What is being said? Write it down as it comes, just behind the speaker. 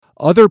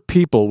Other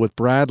People with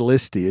Brad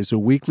Listy is a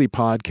weekly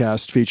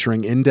podcast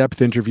featuring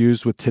in-depth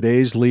interviews with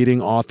today's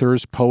leading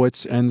authors,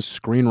 poets, and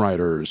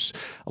screenwriters.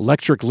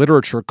 Electric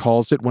Literature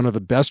calls it one of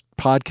the best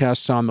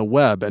podcasts on the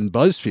web, and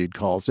BuzzFeed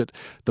calls it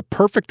the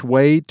perfect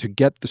way to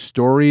get the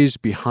stories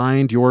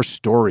behind your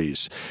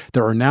stories.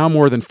 There are now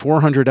more than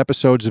 400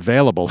 episodes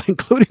available,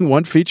 including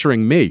one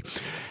featuring me,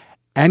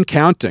 and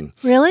counting.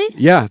 Really?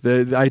 Yeah,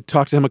 I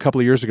talked to him a couple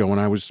of years ago when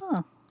I was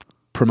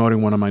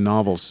promoting one of my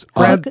novels.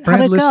 Brad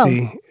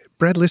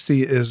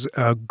Listy is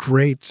a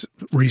great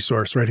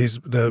resource, right? He's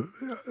the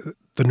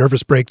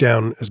Nervous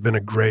Breakdown has been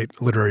a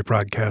great literary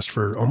podcast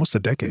for almost a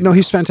decade. No,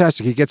 he's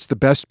fantastic. He gets the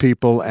best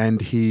people,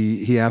 and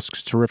he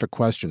asks terrific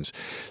questions.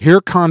 Hear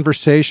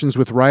conversations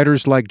with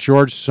writers like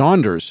George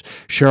Saunders,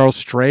 Cheryl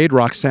Strayed,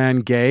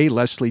 Roxane Gay,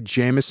 Leslie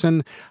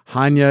Jameson,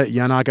 Hanya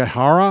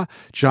Yanagihara,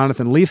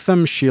 Jonathan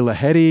Lethem, Sheila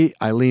Heti,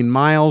 Eileen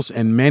Miles,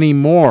 and many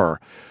more.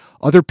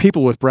 Other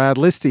People with Brad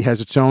Listy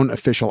has its own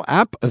official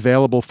app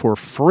available for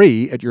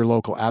free at your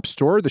local app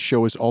store. The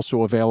show is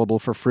also available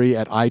for free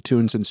at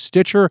iTunes and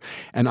Stitcher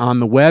and on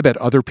the web at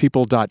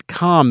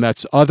otherpeople.com.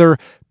 That's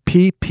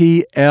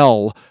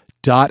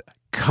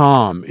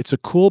otherppl.com. It's a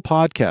cool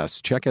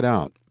podcast. Check it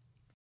out.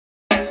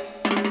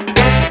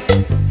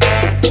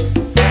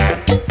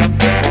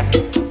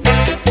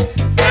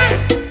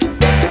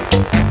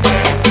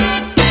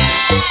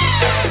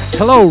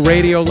 Hello,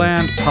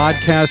 Radioland,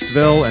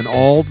 Podcastville, and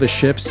all the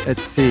ships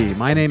at sea.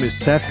 My name is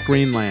Seth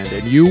Greenland,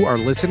 and you are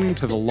listening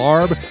to the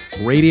LARB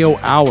Radio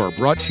Hour,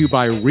 brought to you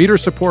by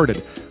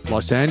reader-supported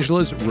Los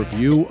Angeles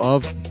Review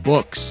of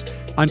Books.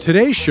 On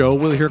today's show,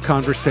 we'll hear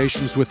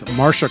conversations with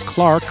Marcia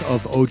Clark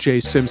of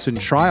O.J. Simpson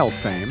trial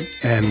fame,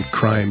 and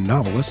crime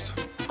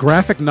novelist,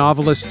 graphic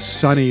novelist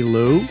Sonny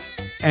Liew,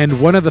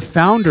 and one of the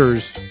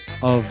founders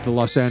of the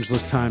Los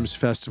Angeles Times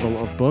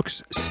Festival of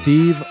Books,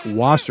 Steve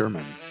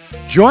Wasserman.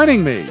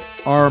 Joining me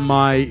are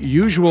my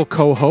usual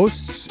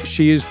co-hosts.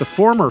 She is the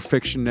former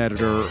fiction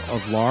editor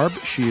of LARB.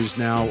 She is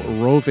now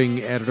a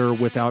roving editor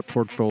without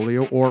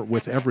portfolio, or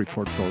with every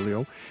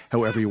portfolio,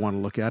 however you want to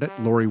look at it.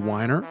 Lori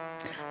Weiner.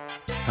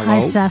 Hello.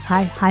 Hi, Seth.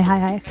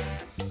 Hi.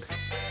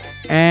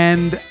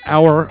 And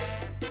our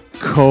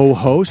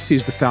co-host,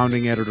 he's the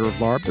founding editor of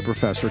LARB, the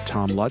Professor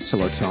Tom Lutz.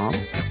 Hello, Tom.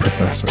 the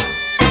professor.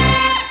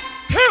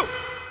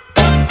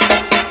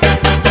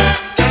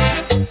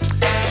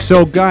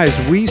 So, guys,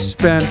 we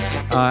spent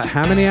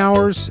how many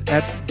hours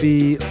at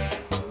the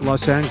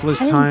Los Angeles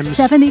Times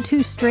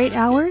 72 straight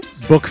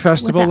hours Book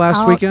Festival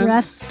last weekend?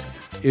 Rest.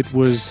 It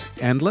was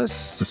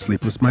endless. The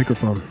sleepless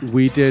microphone.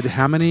 We did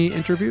how many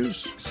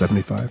interviews?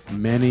 75.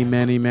 Many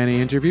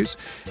interviews.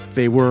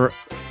 They were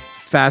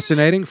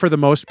fascinating for the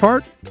most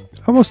part.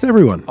 Almost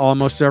everyone.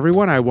 Almost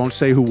everyone. I won't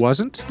say who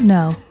wasn't.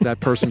 No.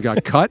 That person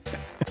got cut.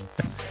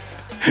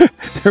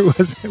 We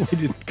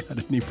didn't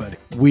cut anybody.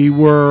 We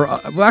were,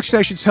 well, actually,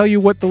 I should tell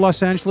you what the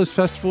Los Angeles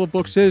Festival of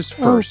Books is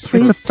first.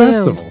 Please It's a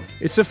festival.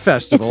 It's a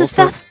festival. It's a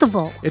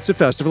festival. It's a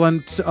festival.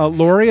 And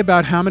Lori,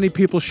 about how many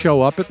people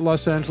show up at the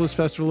Los Angeles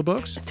Festival of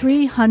Books?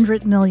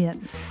 300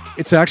 million.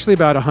 It's actually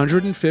about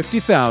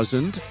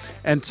 150,000.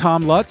 And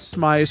Tom Lutz,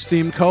 my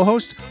esteemed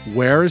co-host,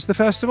 where is the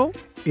festival?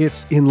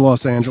 It's in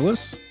Los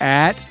Angeles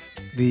At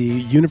the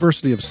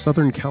University of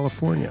Southern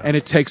California. And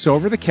it takes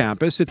over the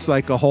campus. It's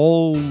like a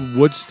whole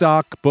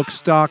Woodstock,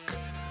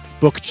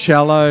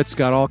 Bookcella. It's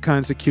got all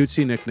kinds of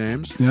cutesy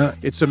nicknames. Yeah.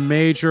 It's a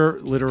major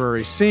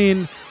literary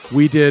scene.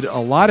 We did a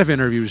lot of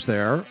interviews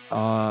there.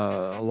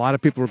 A lot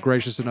of people were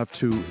gracious enough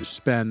to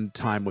spend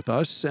time with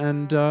us,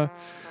 and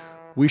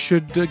we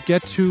should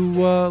get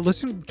to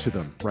listen to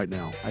them right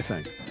now, I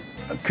think.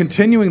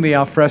 Continuing the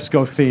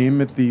alfresco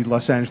theme at the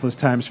Los Angeles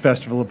Times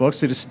Festival of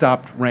Books, it has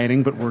stopped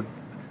raining, but we're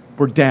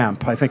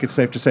damp. I think it's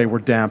safe to say we're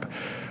damp.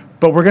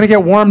 But we're going to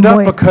get warmed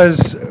up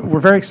because we're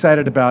very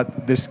excited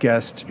about this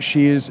guest.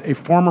 She is a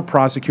former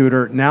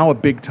prosecutor, now a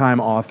big-time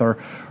author.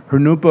 Her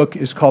new book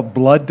is called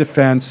Blood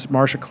Defense.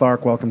 Marcia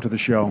Clark, welcome to the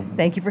show.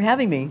 Thank you for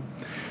having me.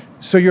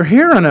 So you're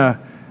here on a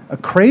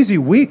crazy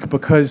week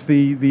because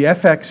the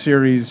FX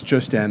series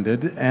just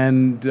ended,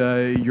 and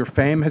your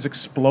fame has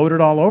exploded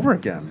all over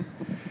again.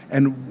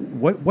 And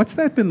what's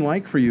that been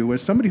like for you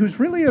as somebody who's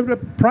really a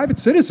private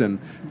citizen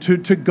to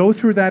go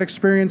through that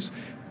experience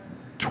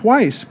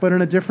twice, but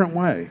in a different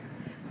way?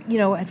 You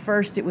know, at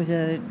first it was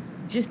I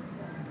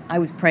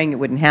was praying it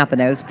wouldn't happen.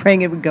 I was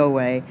praying it would go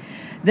away.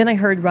 Then I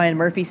heard Ryan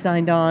Murphy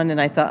signed on, and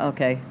I thought,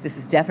 okay, this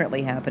is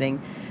definitely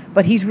happening.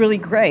 But he's really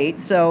great,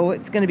 so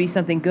it's going to be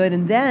something good.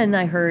 And then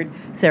I heard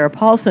Sarah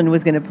Paulson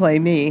was going to play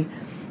me.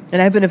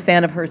 And I've been a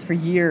fan of hers for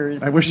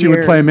years. I wish she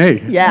would play me.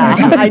 Yeah,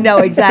 I know,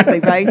 exactly,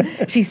 right?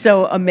 She's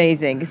so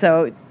amazing.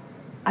 So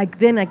I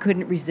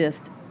couldn't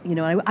resist. You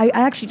know, I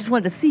actually just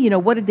wanted to see,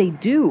 what did they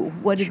do?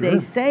 What did they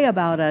say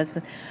about us?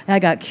 And I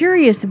got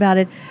curious about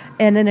it.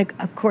 And then,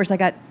 of course, I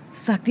got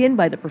sucked in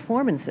by the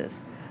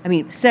performances. I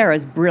mean,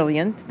 Sarah's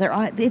brilliant.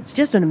 It's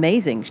just an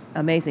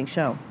amazing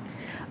show.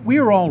 We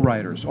are all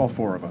writers, all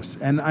four of us.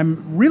 And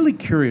I'm really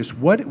curious,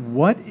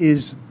 what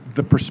is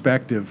the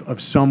perspective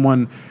of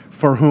someone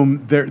for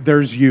whom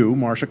there's you,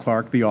 Marcia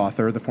Clark, the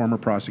author, the former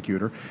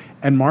prosecutor,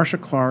 and Marcia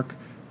Clark,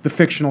 the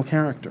fictional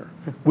character,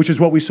 which is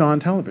what we saw on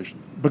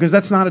television. Because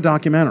that's not a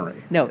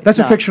documentary. No, it's that's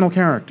not. A fictional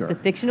character. It's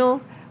a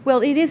fictional.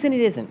 Well, it is and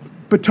it isn't.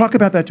 But talk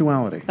about that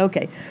duality.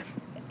 Okay.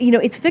 You know,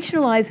 it's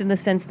fictionalized in the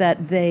sense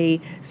that they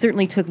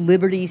certainly took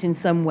liberties in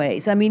some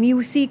ways. I mean,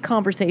 you see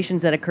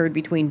conversations that occurred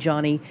between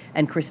Johnny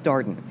and Chris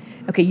Darden.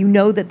 Okay, you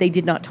know that they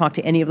did not talk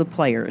to any of the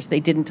players.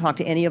 They didn't talk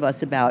to any of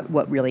us about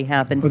what really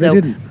happened. Oh, so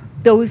they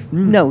didn't?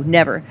 No,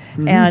 never.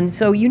 Mm-hmm. And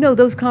so, you know,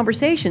 those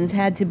conversations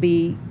had to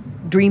be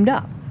dreamed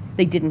up.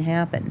 They didn't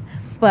happen.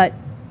 But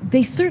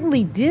they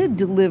certainly did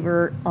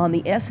deliver on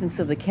the essence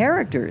of the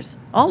characters,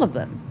 all of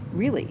them,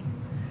 really.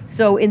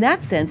 So in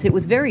that sense, it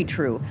was very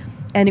true.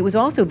 And it was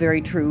also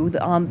very true,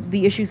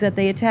 the issues that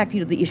they attacked, you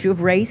know, the issue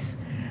of race.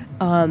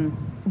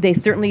 They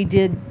certainly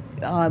did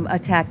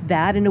attack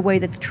that in a way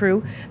that's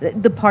true.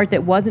 The part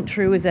that wasn't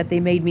true is that they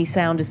made me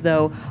sound as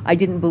though I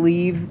didn't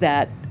believe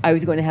that I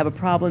was going to have a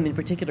problem, in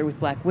particular with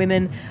black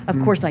women. Of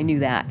course I knew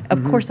that.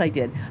 Of course I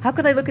did. How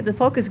could I look at the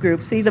focus group,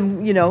 see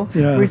them, you know,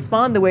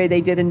 respond the way they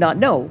did and not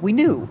know? We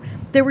knew.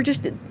 There were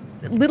just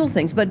little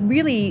things. But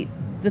really,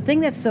 the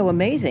thing that's so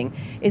amazing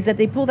is that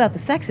they pulled out the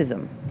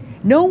sexism.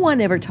 No one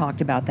ever talked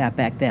about that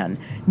back then.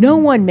 No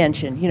one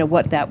mentioned, you know,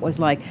 what that was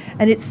like.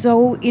 And it's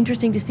so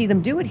interesting to see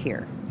them do it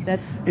here.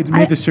 It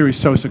made the series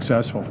so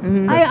successful.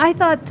 Mm-hmm. I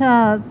thought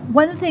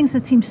one of the things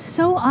that seemed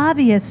so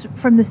obvious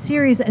from the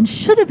series, and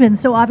should have been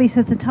so obvious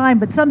at the time,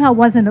 but somehow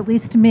wasn't, at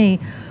least to me,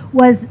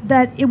 was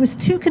that it was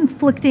two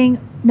conflicting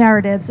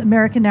narratives,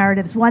 American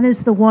narratives. One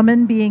is the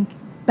woman being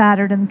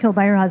battered and killed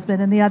by her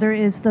husband, and the other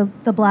is the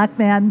black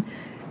man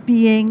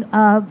being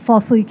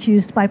falsely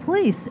accused by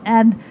police.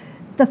 And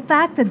the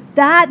fact that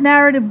that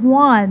narrative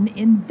won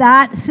in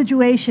that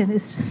situation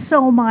is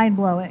so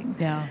mind-blowing.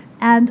 Yeah.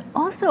 And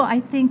also, I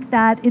think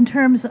that in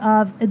terms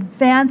of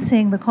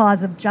advancing the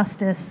cause of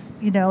justice,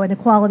 you know, and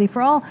equality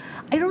for all,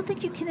 I don't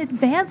think you can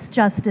advance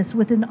justice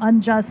with an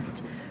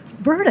unjust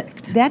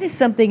verdict. That is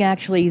something,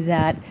 actually,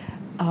 that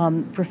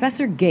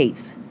Professor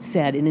Gates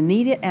said in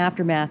immediate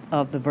aftermath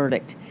of the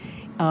verdict.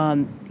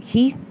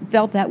 He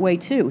felt that way,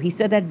 too. He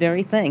said that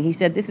very thing. He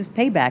said, this is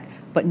payback,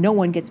 but no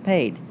one gets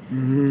paid.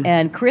 Mm-hmm.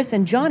 And Chris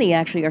and Johnny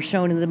actually are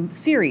shown in the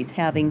series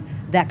having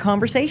that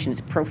conversation. It's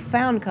a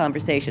profound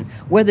conversation.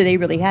 Whether they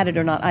really had it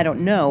or not, I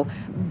don't know.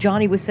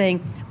 Johnny was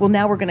saying, well,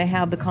 now we're going to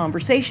have the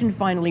conversation.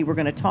 Finally, we're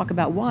going to talk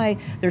about why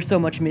there's so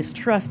much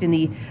mistrust in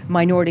the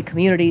minority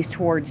communities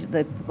towards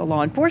the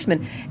law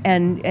enforcement.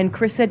 And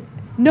Chris said,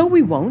 no,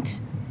 we won't.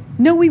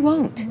 No, we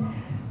won't.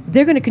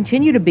 They're going to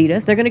continue to beat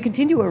us. They're going to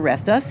continue to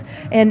arrest us.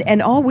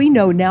 And all we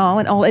know now,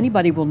 and all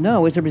anybody will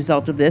know as a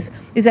result of this,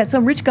 is that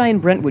some rich guy in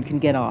Brentwood can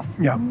get off.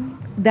 Yeah.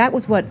 That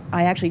was what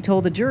I actually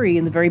told the jury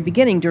in the very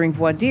beginning during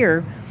voir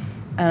dire.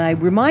 And I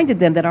reminded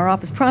them that our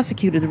office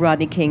prosecuted the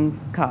Rodney King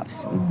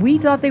cops. We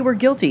thought they were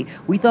guilty.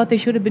 We thought they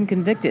should have been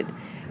convicted.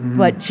 Mm-hmm.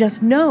 But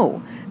just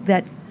know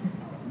that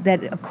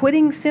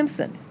acquitting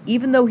Simpson,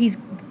 even though he's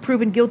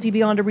proven guilty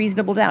beyond a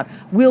reasonable doubt,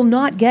 will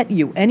not get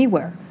you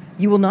anywhere.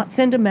 You will not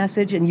send a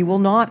message, and you will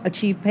not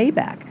achieve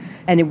payback.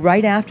 And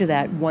right after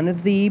that, one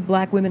of the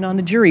black women on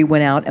the jury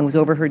went out and was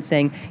overheard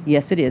saying,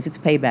 yes, it is. It's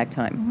payback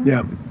time. Mm-hmm.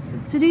 Yeah.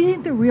 So do you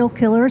think the real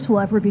killers will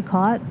ever be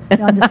caught?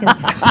 No, I'm just kidding.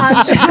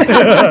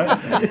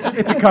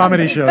 It's a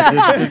comedy show.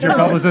 Did your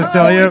publicist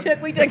tell you?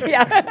 We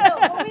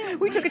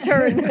took a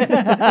turn.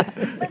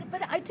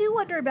 But I do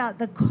wonder about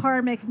the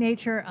karmic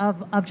nature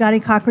of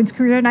Johnny Cochran's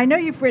career. And I know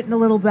you've written a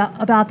little bit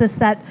about this,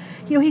 that,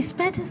 you know, he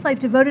spent his life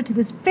devoted to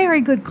this very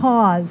good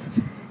cause.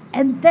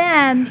 And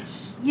then,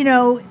 you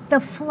know, the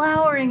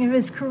flowering of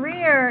his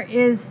career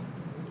is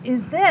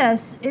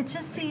this. It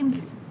just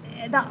seems,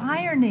 the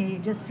irony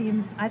just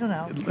seems, I don't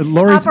know,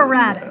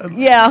 operatic.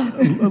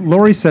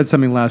 Lori said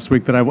something last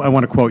week that I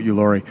want to quote you,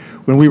 Lori.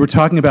 When we were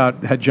talking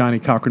about had Johnny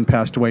Cochran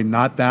passed away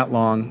not that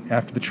long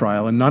after the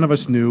trial, and none of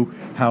us knew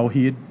how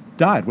he had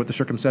died, what the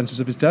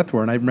circumstances of his death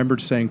were. And I remember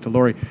saying to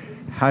Lori,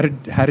 how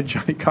did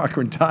Johnny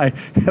Cochran die?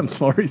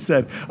 And Lori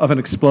said, of an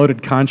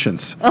exploded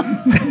conscience.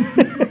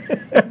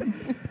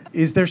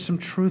 Is there some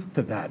truth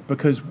to that?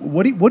 Because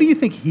what do you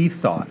think he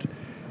thought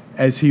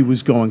as he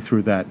was going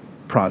through that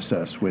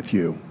process with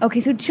you?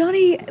 Okay, so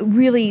Johnny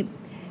really,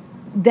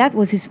 that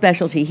was his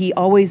specialty. He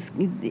always,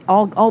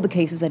 all the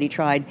cases that he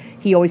tried,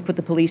 he always put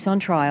the police on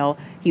trial.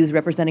 He was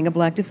representing a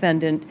black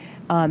defendant.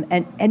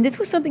 And this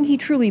was something he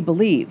truly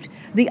believed.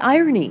 The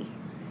irony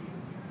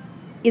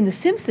in the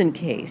Simpson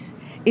case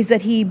is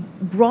that he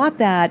brought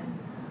that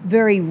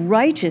very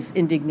righteous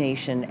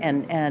indignation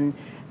and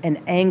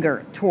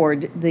anger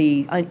toward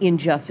the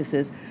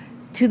injustices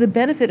to the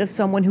benefit of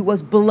someone who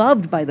was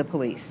beloved by the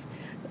police.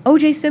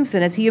 O.J.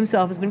 Simpson, as he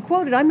himself has been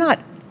quoted, I'm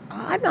not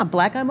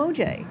black, I'm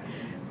O.J.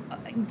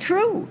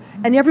 True.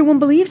 And everyone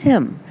believed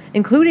him,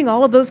 including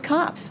all of those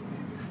cops,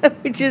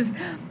 which is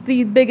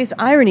the biggest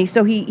irony.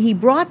 So he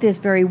brought this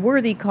very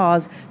worthy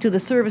cause to the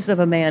service of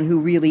a man who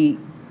really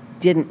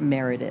didn't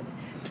merit it.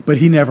 But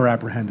he never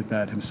apprehended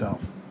that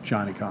himself.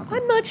 Johnny Cochran?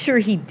 I'm not sure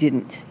he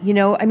didn't. You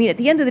know, I mean, at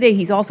the end of the day,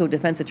 he's also a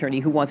defense attorney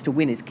who wants to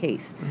win his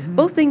case.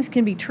 Both things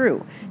can be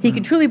true. He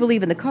can truly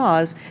believe in the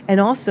cause and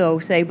also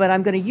say, but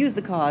I'm going to use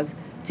the cause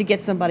to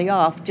get somebody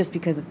off just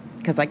because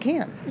I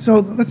can. So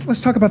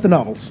let's talk about the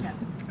novels.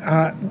 Yes.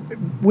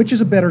 Which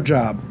is a better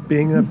job,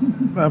 being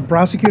a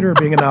prosecutor or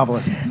being a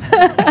novelist?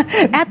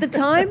 At the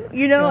time,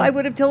 you know, I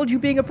would have told you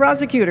being a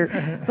prosecutor.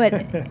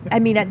 But, I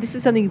mean, this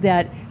is something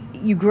that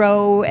you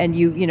grow and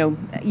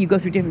you go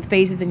through different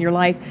phases in your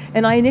life.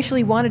 And I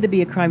initially wanted to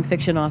be a crime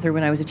fiction author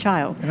when I was a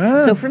child.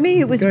 So for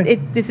me,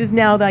 this is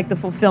now like the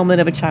fulfillment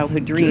of a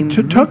childhood dream.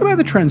 To talk about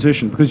the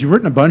transition, because you've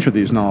written a bunch of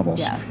these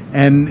novels,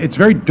 and it's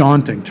very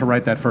daunting to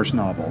write that first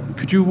novel.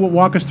 Could you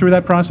walk us through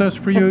that process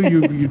for you?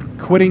 You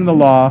quitting the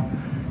law,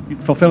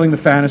 fulfilling the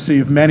fantasy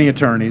of many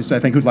attorneys, I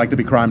think, who'd like to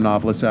be crime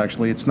novelists,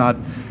 actually. It's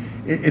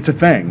a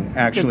thing,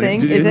 actually.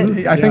 It's a thing? Is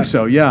it? I think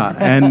so, yeah.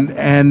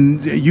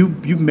 And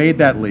you've made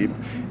that leap.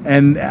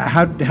 And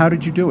how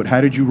did you do it? How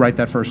did you write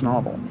that first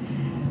novel?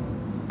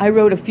 I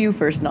wrote a few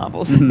first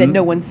novels that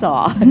no one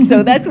saw.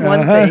 So that's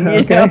one thing,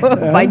 you know.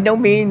 By no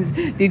means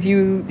did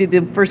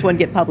the first one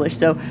get published.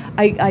 So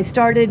I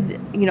started,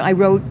 I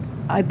wrote,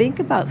 I think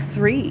about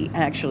 3,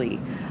 actually,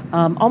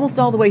 almost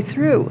all the way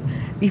through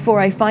before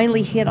I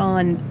finally hit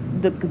on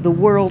the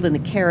world and the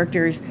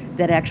characters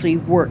that actually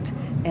worked.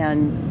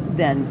 And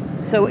then,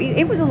 so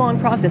it was a long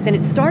process. And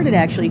it started,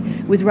 actually,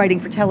 with writing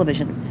for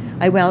television.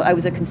 I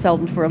was a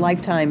consultant for a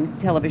Lifetime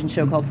television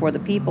show called For the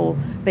People,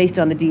 based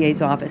on the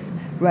DA's office,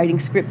 writing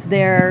scripts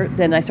there.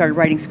 Then I started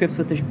writing scripts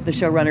with the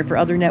showrunner for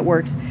other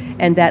networks,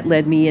 and that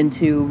led me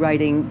into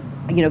writing,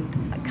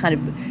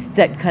 it's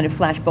that kind of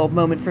flashbulb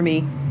moment for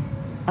me.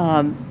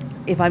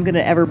 If I'm going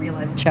to ever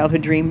realize a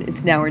childhood dream,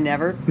 it's now or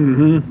never.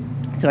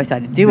 So I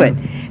decided to do it.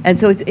 And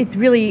so it's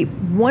really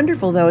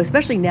wonderful, though,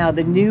 especially now,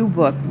 the new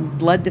book,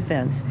 Blood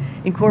Defense,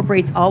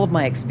 incorporates all of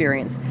my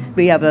experience.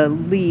 We have a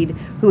lead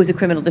who is a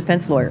criminal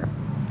defense lawyer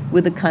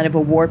with a kind of a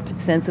warped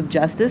sense of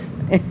justice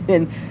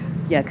and,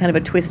 kind of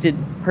a twisted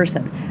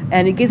person.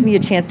 And it gives me a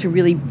chance to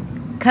really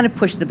kind of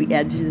push the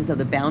edges of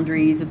the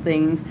boundaries of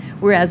things,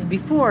 whereas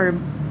before,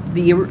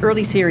 the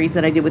early series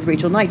that I did with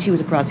Rachel Knight, she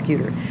was a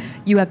prosecutor.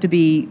 You have to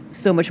be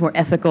so much more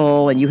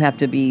ethical, and you have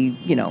to be,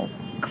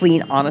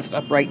 clean, honest,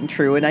 upright, and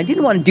true. And I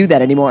didn't want to do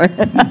that anymore.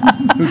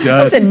 Who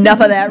does? There's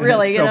enough of that,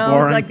 really. So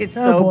boring. It's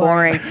so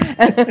boring.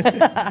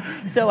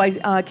 So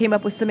I came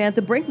up with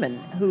Samantha Brinkman,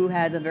 who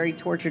had a very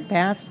tortured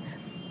past,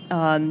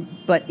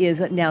 but is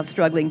now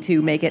struggling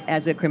to make it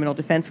as a criminal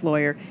defense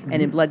lawyer.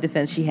 And in Blood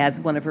Defense, she has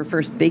one of her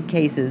first big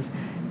cases,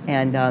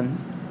 and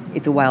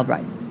it's a wild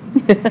ride.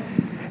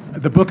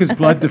 The book is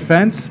Blood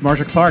Defense.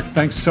 Marcia Clark,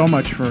 thanks so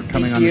much for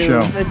coming on the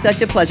show. It's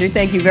such a pleasure.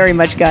 Thank you very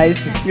much,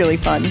 guys. Really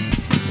fun.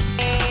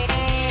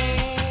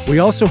 We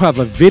also have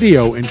a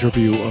video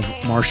interview of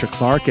Marcia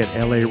Clark at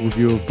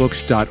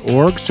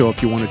lareviewofbooks.org, so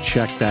if you want to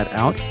check that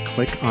out,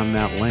 click on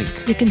that link.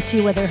 You can see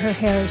whether her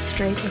hair is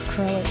straight or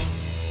curly.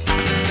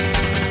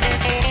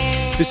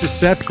 This is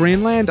Seth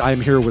Greenland. I'm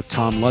here with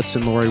Tom Lutz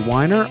and Lori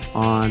Weiner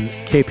on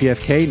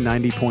KPFK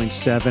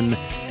 90.7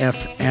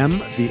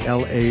 FM, the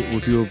LA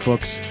Review of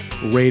Books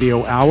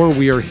radio hour.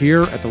 We are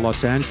here at the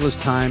Los Angeles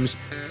Times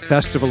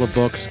Festival of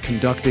Books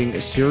conducting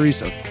a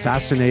series of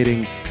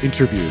fascinating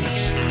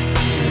interviews.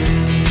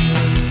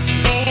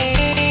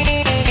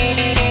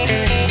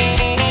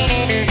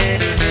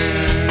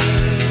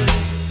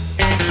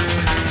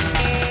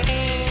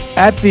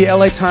 At the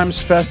LA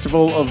Times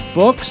Festival of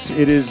Books,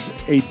 it is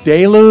a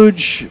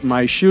deluge.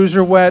 My shoes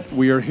are wet.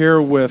 We are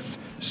here with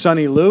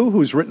Sonny Liew,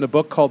 who's written a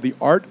book called The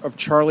Art of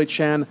Charlie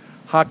Chan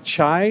Hak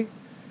Chai.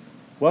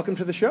 Welcome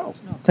to the show.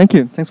 Thank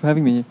you. Thanks for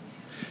having me.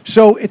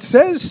 So it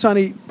says,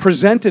 Sonny,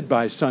 presented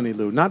by Sonny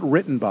Liew, not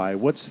written by.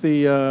 What's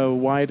the,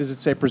 why does it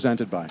say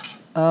presented by?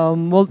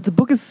 Well, the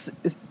book is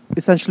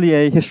essentially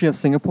a history of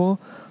Singapore,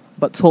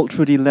 but told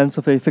through the lens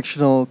of a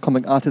fictional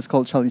comic artist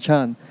called Charlie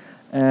Chan.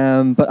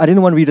 But I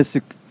didn't want readers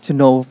to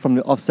know from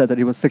the offset that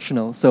it was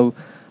fictional. So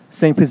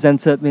saying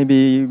presented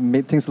maybe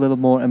made things a little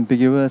more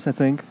ambiguous, I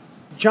think.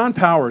 John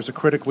Powers, a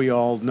critic we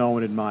all know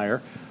and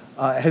admire,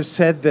 has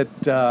said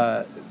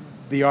that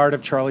The Art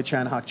of Charlie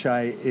Chan Hak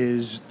Chai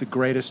is the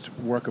greatest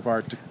work of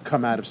art to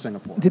come out of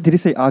Singapore. Did he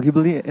say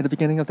arguably at the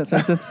beginning of that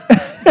sentence?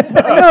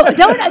 No,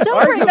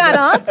 don't bring that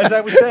up. As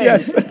I was saying,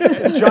 yes.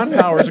 John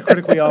Powers, a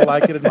critic we all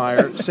like and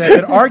admire, said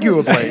that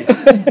arguably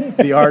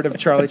The Art of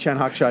Charlie Chan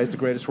Hak Chai is the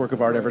greatest work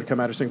of art ever to come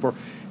out of Singapore.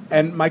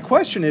 And my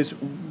question is,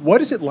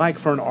 what is it like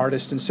for an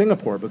artist in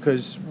Singapore?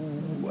 Because,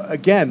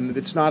 again,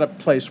 it's not a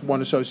place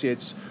one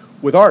associates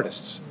with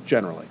artists,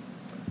 generally.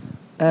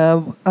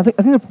 I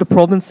think the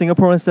problem in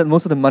Singapore is that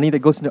most of the money that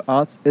goes into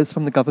arts is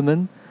from the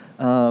government,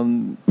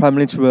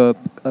 primarily through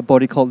a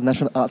body called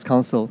National Arts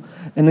Council.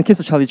 In the case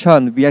of Charlie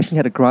Chan, we actually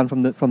had a grant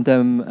from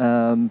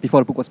them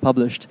before the book was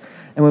published.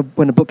 And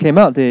when the book came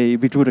out, they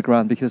withdrew the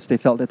grant because they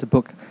felt that the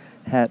book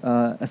had,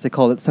 as they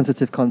call it,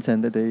 sensitive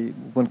content that they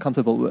weren't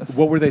comfortable with.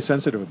 What were they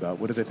sensitive about?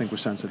 What did they think was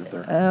sensitive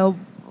there?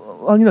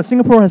 Well,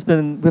 Singapore has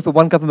been with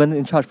one government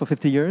in charge for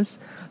 50 years,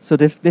 so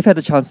they've had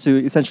the chance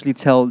to essentially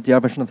tell their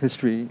version of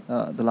history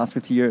the last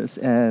 50 years,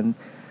 and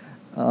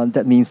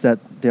that means that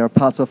there are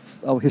parts of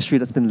our history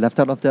that's been left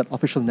out of that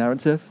official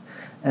narrative,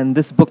 and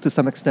this book to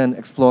some extent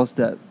explores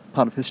that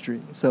part of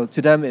history. So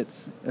to them,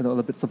 it's a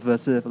little bit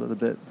subversive, a little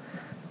bit,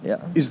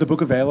 yeah. Is the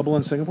book available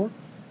in Singapore?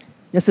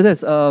 Yes, it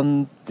is.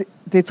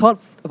 They thought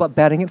about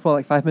banning it for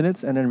like 5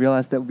 minutes and then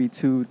realized that would be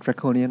too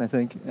draconian, I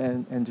think,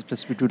 and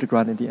just withdrew the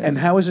grant in the end. And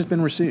how has it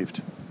been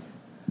received?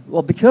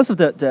 Well, because of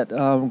that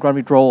grant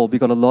withdrawal, we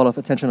got a lot of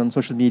attention on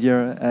social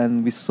media,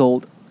 and we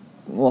sold.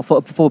 Well, for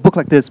a book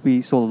like this,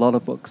 we sold a lot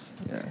of books.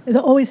 Yeah. It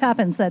always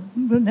happens that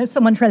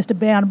someone tries to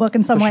ban a book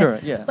in some way. Sure,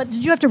 yeah. But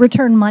did you have to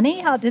return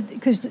money? How did?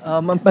 Because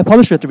my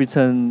publisher had to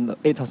return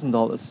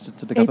 $8,000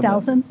 to the government.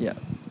 $8,000? Yeah.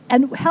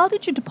 And how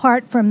did you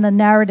depart from the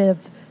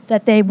narrative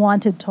that they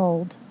wanted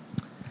told?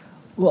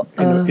 Well,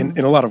 in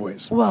a lot of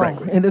ways, well,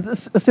 frankly. and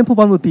a simple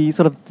one would be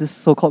sort of this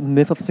so-called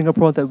myth of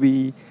Singapore that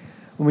when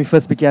we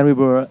first began, we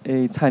were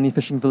a tiny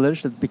fishing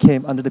village that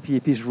became, under the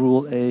PAP's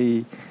rule,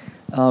 a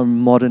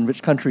modern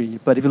rich country.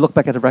 But if you look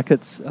back at the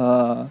records,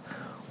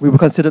 we were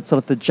considered sort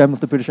of the gem of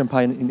the British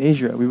Empire in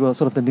Asia. We were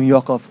sort of the New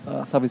York of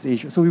Southeast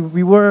Asia. So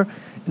we were,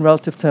 in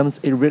relative terms,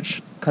 a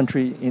rich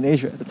country in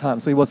Asia at the time.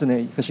 So it wasn't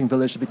a fishing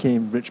village that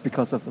became rich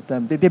because of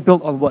them. They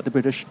built on what the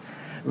British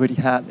already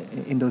had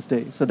in those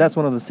days. So that's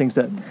one of the things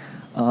that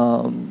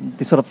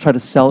they sort of try to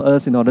sell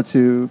us in order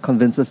to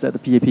convince us that the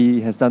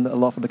PAP has done a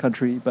lot for the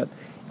country. But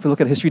if you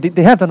look at history,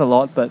 they have done a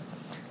lot, but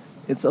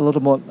it's a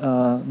little more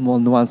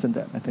nuanced than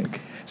that, I think.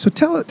 So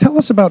tell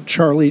us about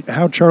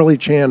how Charlie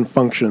Chan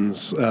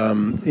functions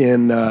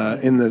in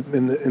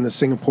the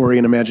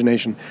Singaporean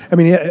imagination. I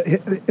mean,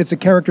 it's a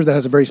character that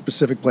has a very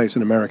specific place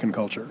in American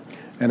culture,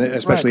 and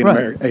especially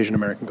in Asian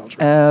American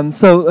culture.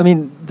 So I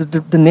mean,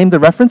 the name, the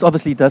reference,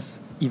 obviously does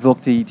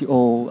evoke the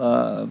old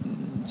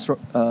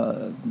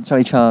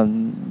Charlie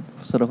Chan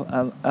sort of.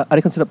 Are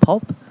they considered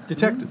pulp?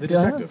 Detective. The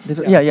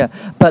detective. Yeah.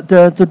 But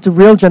the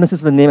real genesis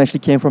of the name actually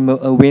came from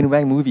a Wayne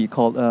Wang movie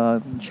called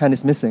Chan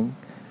is Missing,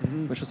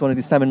 which was one of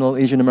the seminal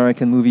Asian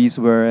American movies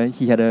where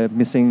he had a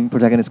missing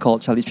protagonist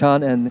called Charlie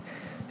Chan, and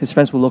his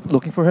friends were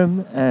looking for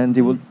him, and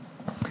they would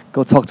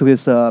go talk to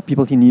his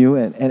people he knew,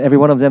 and every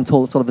one of them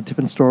told sort of a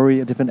different story,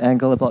 a different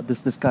angle about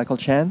this guy called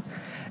Chan.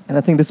 And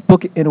I think this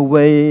book, in a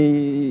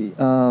way,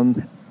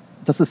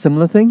 does a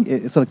similar thing.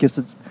 It sort of gives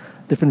it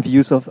different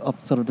views of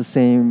sort of the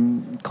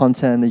same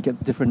content. You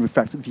get different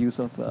refracted views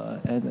of,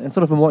 and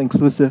sort of a more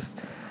inclusive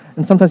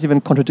and sometimes even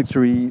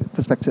contradictory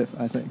perspective,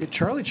 I think.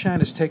 Charlie Chan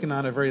has taken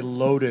on a very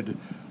loaded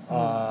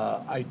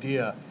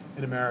idea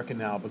in America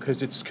now,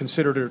 because it's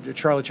considered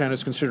Charlie Chan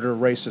is considered a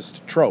racist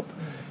trope,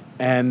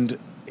 and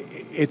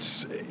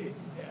it's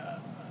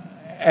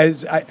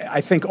as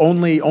I think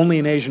only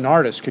an Asian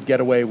artist could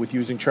get away with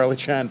using Charlie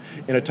Chan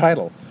in a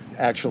title,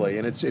 actually,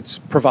 and it's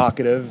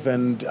provocative,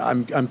 and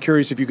I'm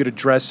curious if you could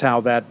address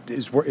how that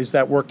is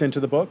that worked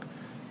into the book,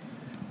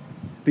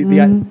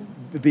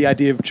 the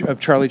idea of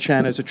Charlie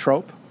Chan as a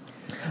trope.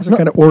 As a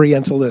kind of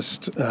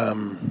Orientalist.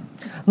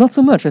 Not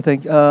so much, I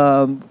think,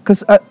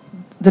 because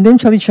the name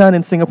Charlie Chan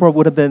in Singapore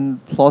would have been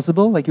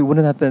plausible. Like, it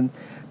wouldn't have been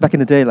back in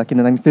the day, like in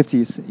the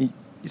 1950s. You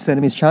say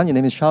name is Chan, your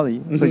name is Charlie.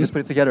 Mm-hmm. So you just put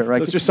it together, right?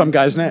 So it's just some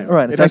guy's name.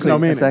 Right, exactly. It has no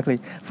meaning. Exactly.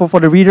 For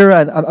the reader,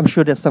 and I'm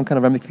sure there's some kind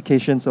of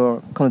ramifications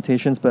or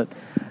connotations, but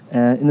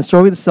in the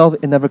story itself,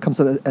 it never comes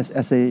up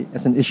as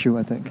an issue,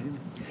 I think.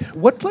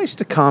 What place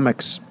do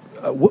comics...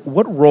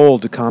 what role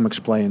do comics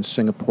play in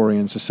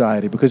Singaporean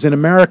society? Because in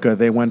America,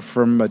 they went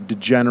from a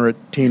degenerate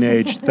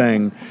teenage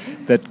thing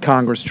that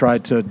Congress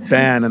tried to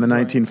ban in the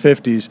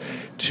 1950s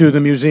to the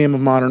Museum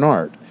of Modern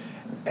Art.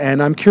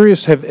 And I'm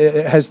curious,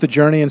 has the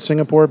journey in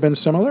Singapore been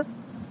similar?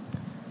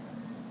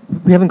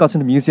 We haven't gotten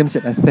to museums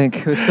yet, I think.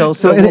 So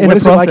what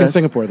is it like in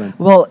Singapore then?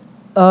 Well,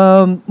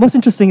 what's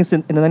interesting is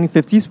in the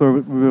 1950s, where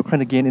we were trying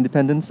to gain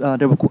independence,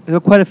 there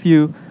were quite a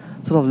few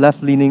sort of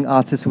left-leaning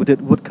artists who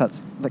did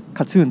woodcuts, like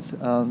cartoons,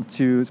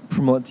 to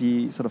promote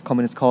the sort of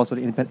communist cause or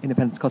the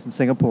independence cause in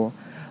Singapore.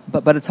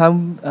 But by the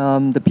time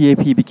the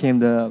PAP became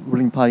the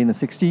ruling party in the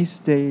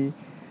 60s,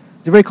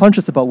 they're very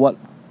conscious about what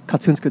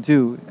cartoons could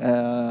do,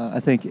 I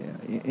think,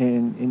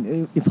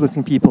 in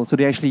influencing people. So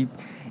they actually,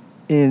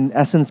 in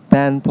essence,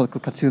 banned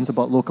political cartoons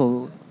about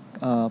local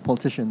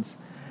politicians.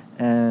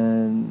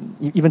 And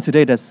even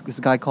today, there's this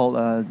guy called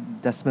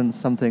Desmond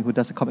something who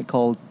does a comic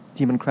called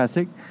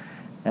Democratic.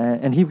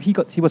 And he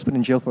was put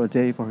in jail for a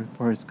day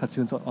for his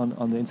cartoons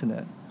on the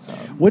internet.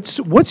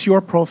 What's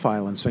your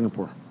profile in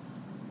Singapore?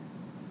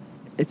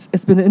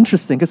 It's been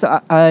interesting because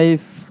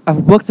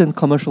I've worked in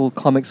commercial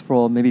comics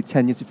for maybe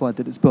 10 years before I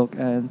did this book,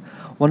 and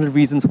one of the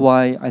reasons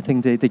why I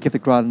think they gave the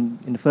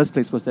grant in the first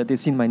place was that they'd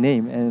seen my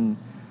name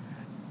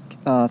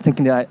and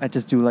thinking that I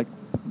just do like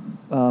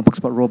books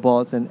about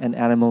robots and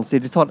animals. They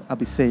just thought I'd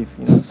be safe,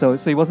 So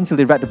it wasn't until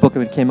they read the book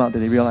when it came out that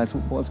they realized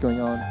what was going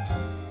on.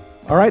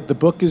 All right, the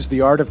book is The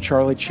Art of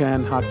Charlie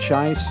Chan Hak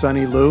Chai,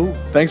 Sonny Liew.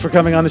 Thanks for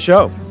coming on the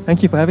show.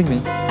 Thank you for having me.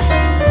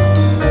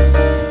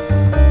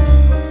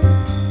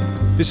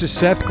 This is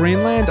Seth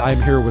Greenland.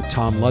 I'm here with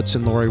Tom Lutz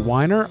and Lori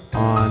Weiner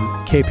on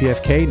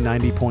KPFK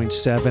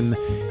 90.7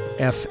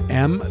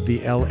 FM, the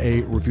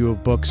LA Review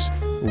of Books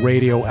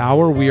radio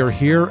hour. We are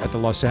here at the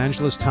Los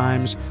Angeles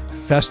Times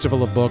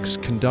Festival of Books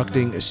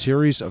conducting a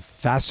series of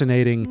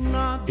fascinating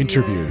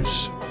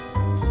interviews.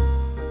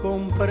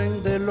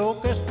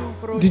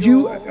 Did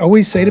you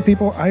always say to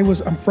people, I'm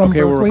from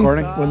Okay, we're Berkeley,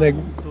 recording. when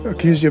they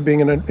accused you of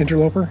being an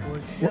interloper?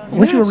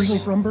 Weren't you originally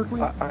from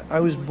Berkeley? I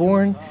was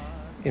born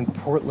in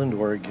Portland,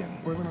 Oregon.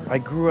 I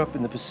grew up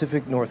in the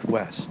Pacific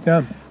Northwest.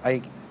 Yeah.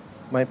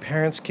 My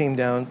parents came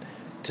down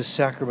to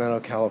Sacramento,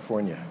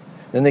 California.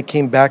 Then they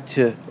came back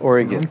to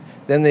Oregon.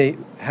 Then they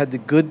had the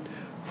good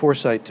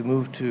foresight to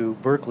move to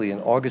Berkeley in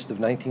August of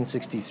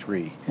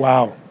 1963.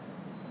 Wow.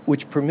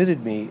 Which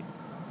permitted me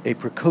a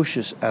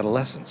precocious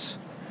adolescence.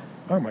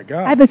 Oh, my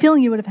God. I have a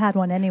feeling you would have had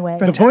one anyway.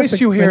 The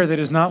voice you hear that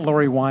is not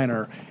Lori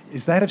Weiner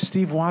is that of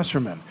Steve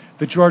Wasserman,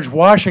 the George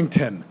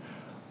Washington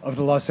of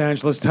the Los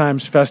Angeles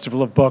Times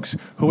Festival of Books,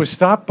 who has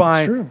stopped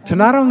by to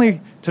not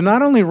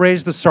only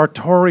raise the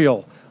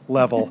sartorial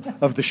level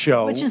of the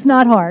show, Which is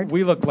not hard.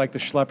 We look like the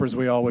schleppers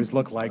we always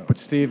look like, but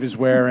Steve is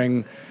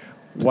wearing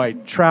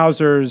white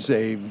trousers,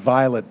 a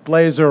violet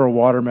blazer, a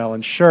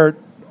watermelon shirt.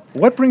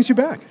 What brings you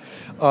back?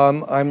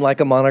 I'm like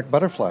a monarch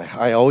butterfly.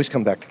 I always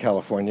come back to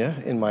California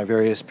in my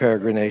various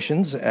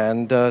peregrinations,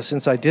 and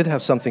since I did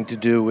have something to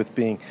do with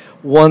being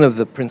one of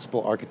the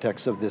principal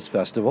architects of this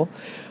festival,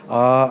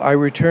 I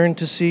returned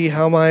to see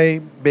how my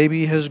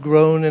baby has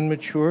grown and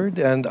matured,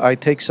 and I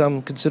take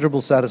some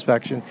considerable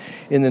satisfaction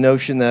in the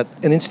notion that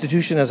an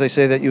institution, as I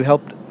say, that you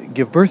helped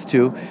give birth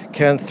to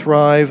can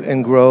thrive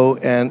and grow,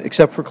 and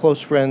except for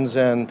close friends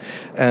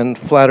and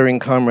flattering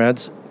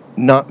comrades,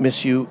 not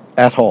miss you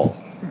at all.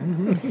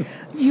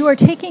 You are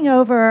taking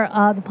over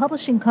the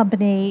publishing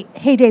company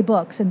Heyday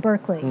Books in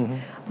Berkeley,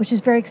 which is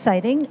very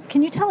exciting.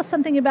 Can you tell us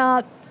something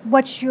about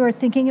what you're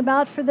thinking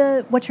about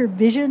what's your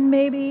vision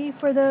maybe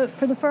for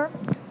the firm?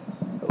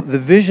 The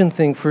vision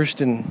thing,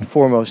 first and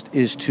foremost,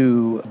 is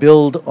to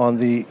build on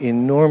the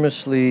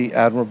enormously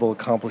admirable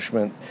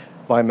accomplishment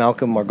by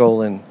Malcolm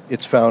Margolin,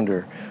 its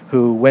founder,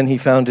 who, when he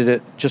founded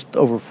it just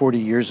over 40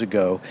 years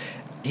ago,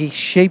 he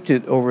shaped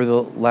it over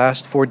the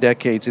last 4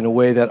 decades in a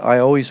way that I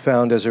always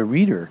found as a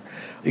reader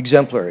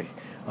exemplary.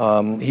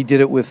 He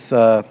did it with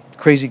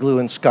crazy glue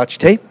and Scotch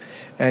tape,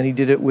 and he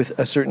did it with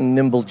a certain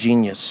nimble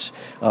genius.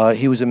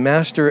 He was a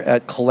master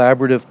at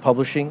collaborative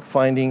publishing,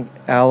 finding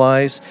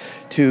allies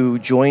to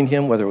join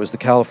him, whether it was the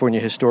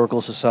California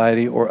Historical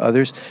Society or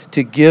others,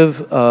 to give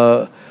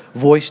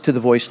voice to the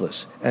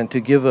voiceless and to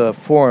give a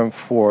forum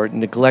for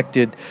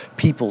neglected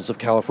peoples of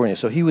California.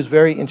 So he was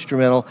very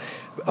instrumental,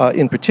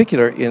 in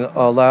particular,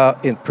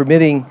 in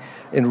permitting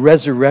and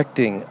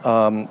resurrecting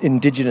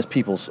indigenous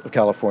peoples of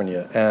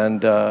California,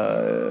 and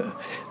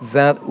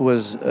that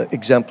was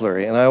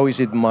exemplary, and I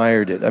always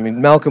admired it. I mean,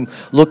 Malcolm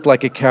looked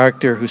like a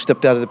character who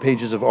stepped out of the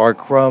pages of R.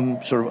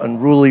 Crumb, sort of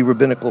unruly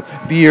rabbinical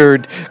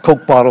beard,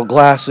 Coke bottle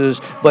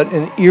glasses, but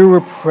an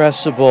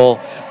irrepressible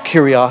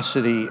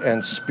curiosity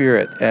and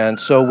spirit. And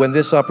so when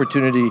this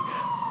opportunity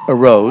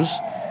arose,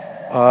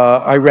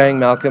 I rang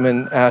Malcolm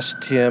and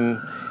asked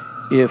him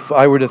if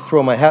I were to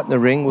throw my hat in the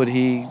ring, would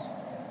he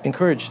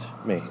encourage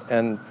me?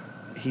 And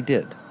he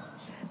did.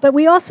 But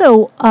we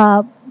also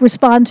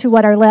respond to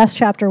what our last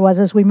chapter was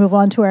as we move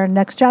on to our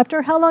next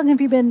chapter. How long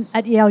have you been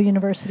at Yale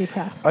University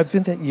Press? I've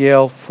been at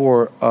Yale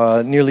for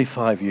nearly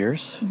 5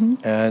 years,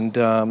 and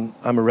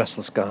I'm a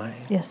restless guy.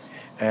 Yes.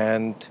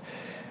 And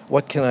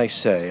what can I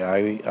say?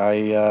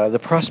 I the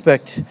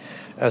prospect,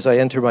 as I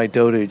enter my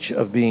dotage,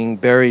 of being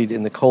buried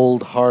in the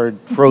cold, hard,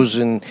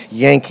 frozen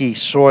Yankee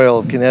soil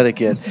of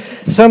Connecticut,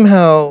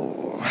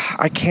 somehow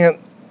I can't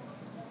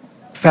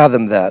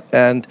fathom that.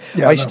 And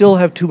I still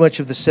have too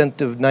much of the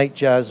scent of night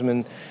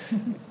jasmine,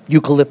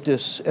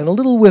 eucalyptus, and a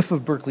little whiff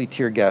of Berkeley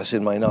tear gas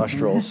in my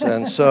nostrils.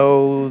 And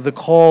so the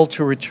call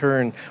to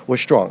return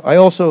was strong. I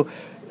also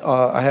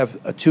I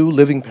have 2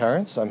 living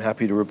parents, I'm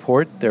happy to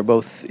report. They're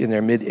both in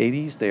their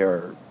mid-80s. They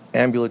are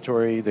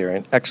ambulatory. They're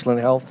in excellent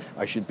health.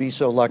 I should be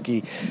so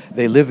lucky.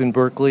 They live in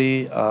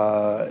Berkeley.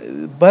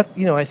 But,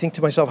 I think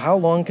to myself, how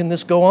long can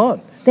this go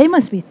on? They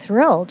must be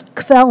thrilled.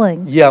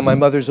 Kvelling. Yeah, my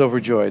mother's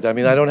overjoyed. I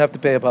mean, I don't have to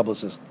pay a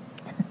publicist.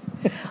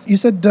 You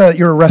said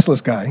you're a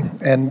restless guy,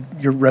 and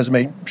your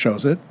resume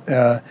shows it.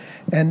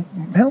 And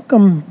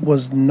Malcolm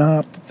was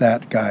not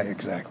that guy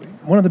exactly.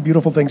 One of the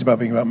beautiful things about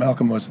being about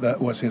Malcolm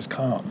was his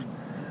calm.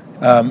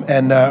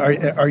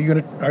 Are you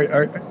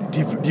gonna? Do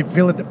you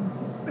feel that the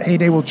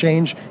Heyday will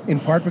change in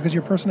part because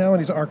your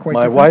personalities are quite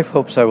My different? wife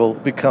hopes I will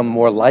become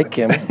more like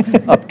him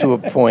up to a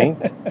point.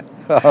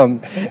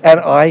 And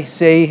I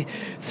say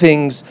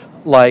things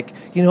like,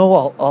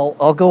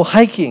 I'll go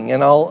hiking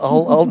and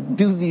I'll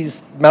do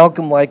these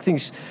Malcolm-like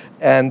things,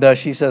 and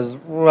she says,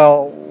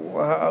 "Well,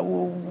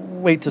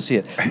 wait to see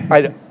it."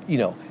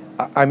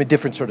 I'm a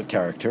different sort of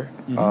character.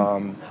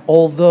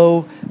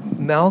 Although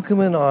Malcolm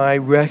and I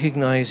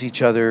recognize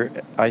each other,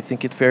 I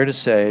think it's fair to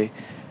say,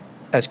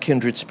 as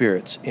kindred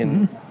spirits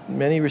in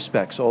many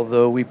respects,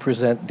 although we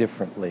present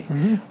differently.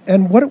 Mm-hmm.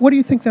 And what do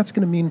you think that's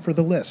going to mean for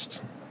the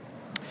list?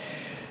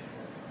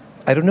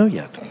 I don't know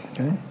yet.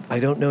 Okay. I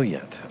don't know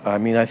yet. I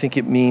mean, I think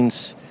it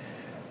means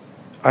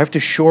I have to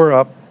shore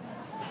up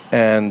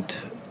and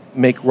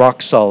make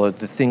rock solid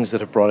the things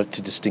that have brought it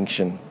to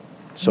distinction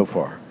so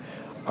far.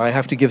 I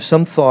have to give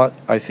some thought,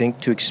 I think,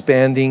 to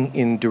expanding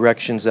in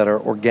directions that are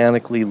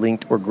organically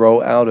linked or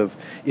grow out of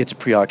its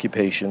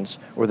preoccupations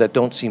or that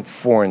don't seem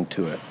foreign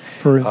to it.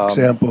 For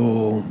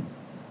example...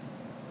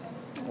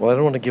 Well, I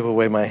don't want to give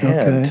away my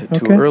hand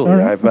too Okay. early. All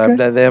right.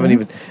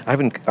 I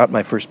haven't got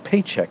my first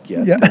paycheck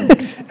yet. Yeah.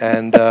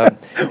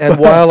 And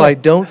while I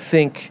don't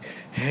think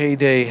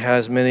Heyday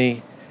has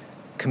many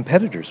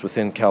competitors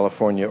within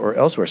California or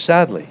elsewhere,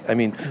 sadly, I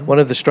mean, one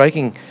of the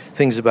striking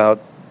things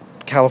about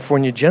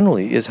California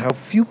generally is how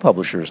few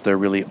publishers there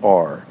really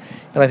are.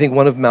 And I think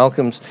one of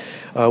Malcolm's,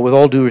 with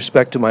all due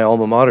respect to my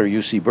alma mater,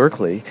 UC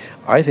Berkeley,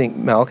 I think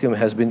Malcolm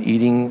has been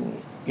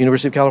eating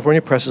University of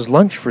California Press's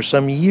lunch for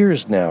some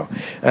years now.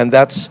 And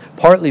that's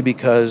partly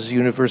because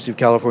University of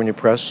California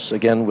Press,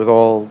 again, with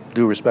all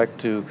due respect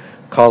to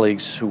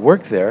colleagues who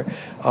work there,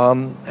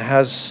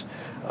 has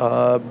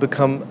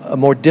become a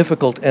more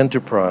difficult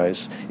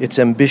enterprise, its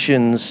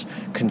ambitions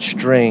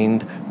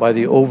constrained by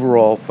the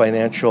overall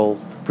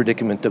financial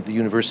predicament of the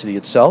university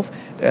itself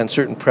and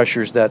certain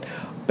pressures that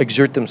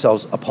exert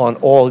themselves upon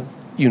all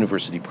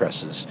university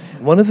presses.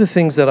 One of the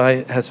things that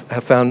I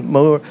have found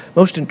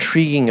most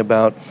intriguing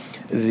about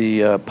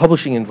the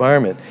publishing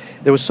environment,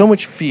 there was so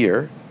much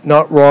fear,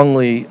 not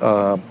wrongly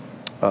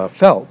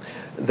felt,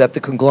 that the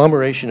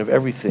conglomeration of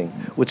everything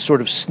would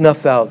sort of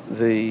snuff out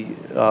the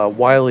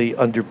wily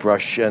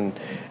underbrush.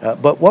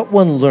 But what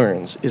one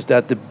learns is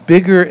that the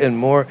bigger and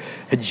more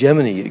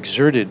hegemony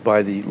exerted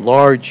by the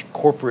large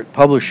corporate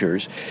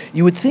publishers,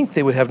 you would think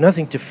they would have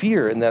nothing to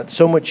fear and that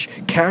so much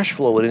cash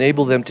flow would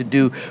enable them to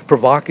do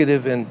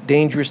provocative and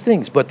dangerous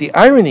things. But the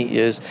irony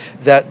is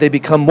that they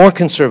become more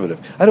conservative.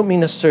 I don't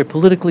mean necessarily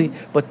politically,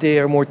 but they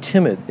are more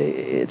timid.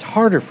 It's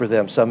harder for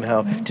them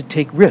somehow to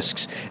take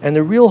risks. And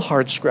the real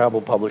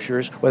hard-scrabble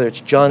publishers, whether it's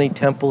Johnny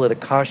Temple at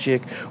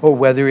Akashic, or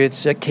whether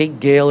it's Kate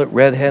Gale at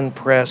Red Hen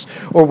Press,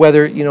 or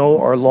whether,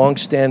 our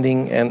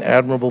long-standing and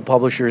admirable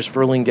publishers,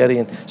 Ferlinghetti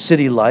and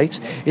City Lights,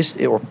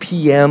 or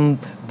PM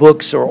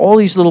Books, or all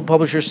these little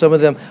publishers, some of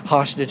them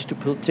hostage to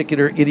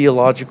particular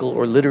ideological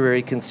or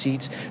literary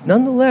conceits.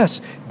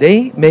 Nonetheless,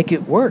 they make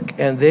it work,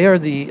 and they are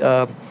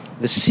the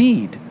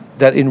seed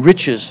that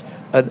enriches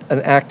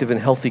an active and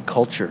healthy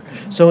culture.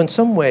 So in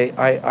some way,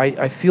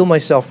 I feel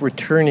myself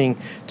returning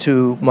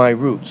to my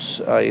roots.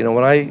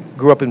 When I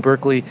grew up in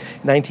Berkeley,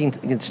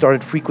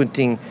 started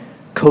frequenting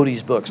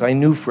Cody's books. I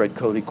knew Fred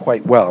Cody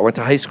quite well. I went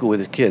to high school with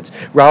his kids.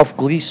 Ralph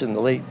Gleason,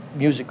 the late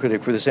music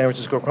critic for the San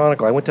Francisco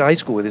Chronicle, I went to high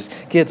school with his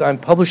kids. I'm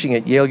publishing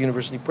at Yale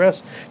University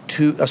Press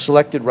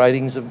selected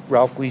writings of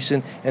Ralph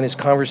Gleason and his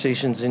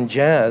Conversations in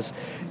Jazz.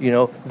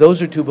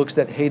 Those are two books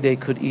that Heyday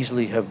could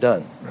easily have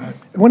done. Right.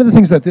 One of the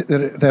things that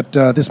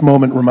this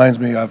moment reminds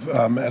me of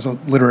as a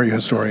literary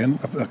historian,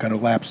 a kind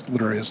of lapsed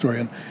literary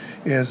historian,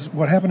 is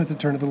what happened at the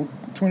turn of the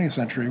 20th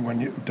century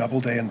when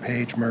Doubleday and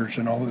Page merged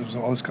and all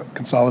this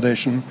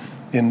consolidation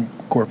in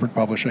corporate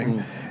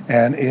publishing,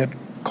 and it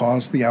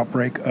caused the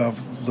outbreak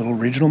of little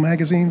regional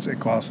magazines. It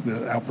caused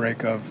the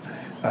outbreak of,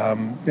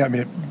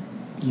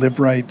 Live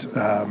Right,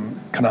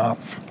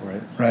 Knopf,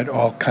 right,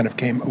 all kind of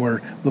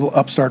were little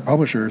upstart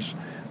publishers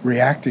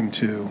reacting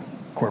to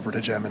corporate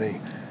hegemony,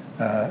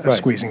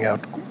 squeezing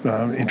out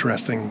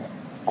interesting,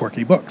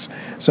 quirky books.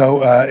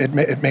 So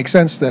it makes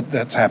sense that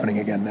that's happening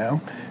again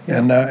now.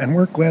 And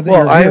we're glad that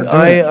you're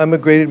here. I'm a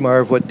great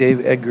admirer of what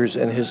Dave Eggers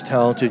and his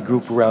talented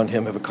group around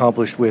him have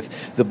accomplished with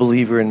The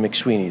Believer and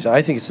McSweeney's.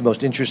 I think it's the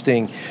most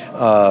interesting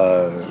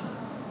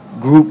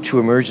group to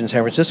emerge in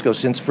San Francisco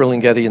since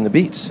Ferlinghetti and the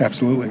Beats.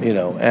 Absolutely.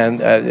 And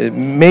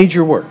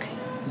major work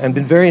and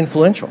been very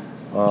influential.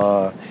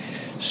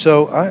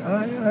 So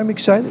I'm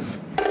excited.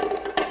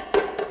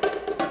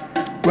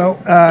 Well,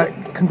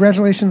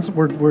 congratulations.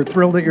 We're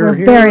thrilled that you're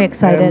here. We're very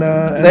excited.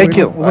 And Thank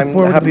you. We'll look I'm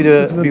forward happy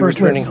to to the be first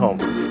returning list.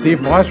 home.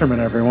 Steve Wasserman,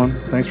 everyone.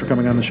 Thanks for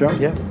coming on the show.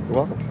 Yeah, you're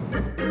welcome.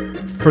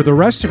 For the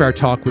rest of our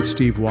talk with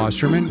Steve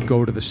Wasserman,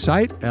 go to the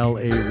site,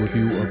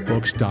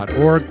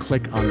 lareviewofbooks.org.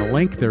 Click on the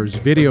link. There's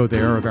video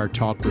there of our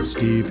talk with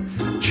Steve.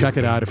 Check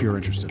it out if you're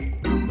interested.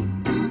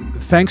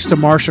 Thanks to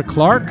Marcia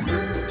Clark,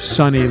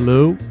 Sonny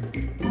Liew,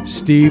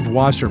 Steve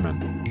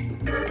Wasserman.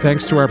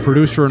 Thanks to our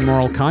producer and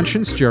moral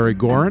conscience, Jerry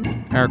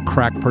Gorin, our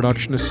crack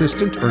production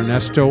assistant,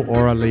 Ernesto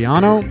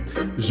Orellano,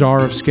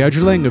 czar of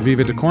scheduling,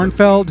 Aviva de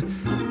Kornfeld,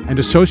 and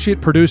associate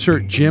producer,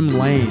 Jim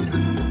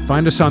Lane.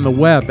 Find us on the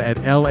web at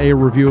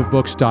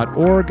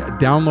lareviewofbooks.org.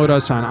 Download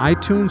us on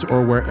iTunes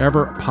or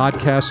wherever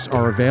podcasts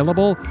are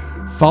available.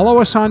 Follow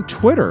us on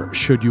Twitter,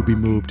 should you be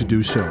moved to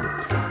do so.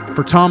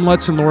 For Tom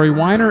Lutz and Lori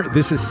Weiner,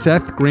 this is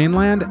Seth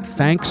Greenland.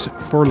 Thanks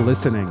for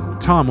listening.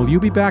 Tom, will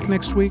you be back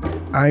next week?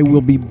 I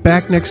will be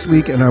back next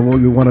week, and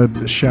we want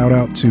to shout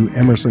out to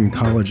Emerson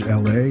College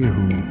LA,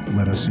 who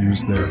let us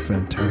use their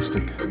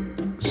fantastic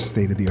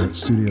state-of-the-art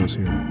studios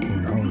here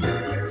in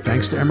Hollywood.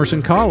 Thanks to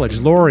Emerson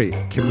College. Lori,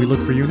 can we look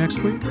for you next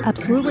week?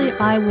 Absolutely.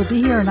 I will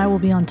be here and I will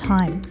be on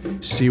time.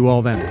 See you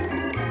all then.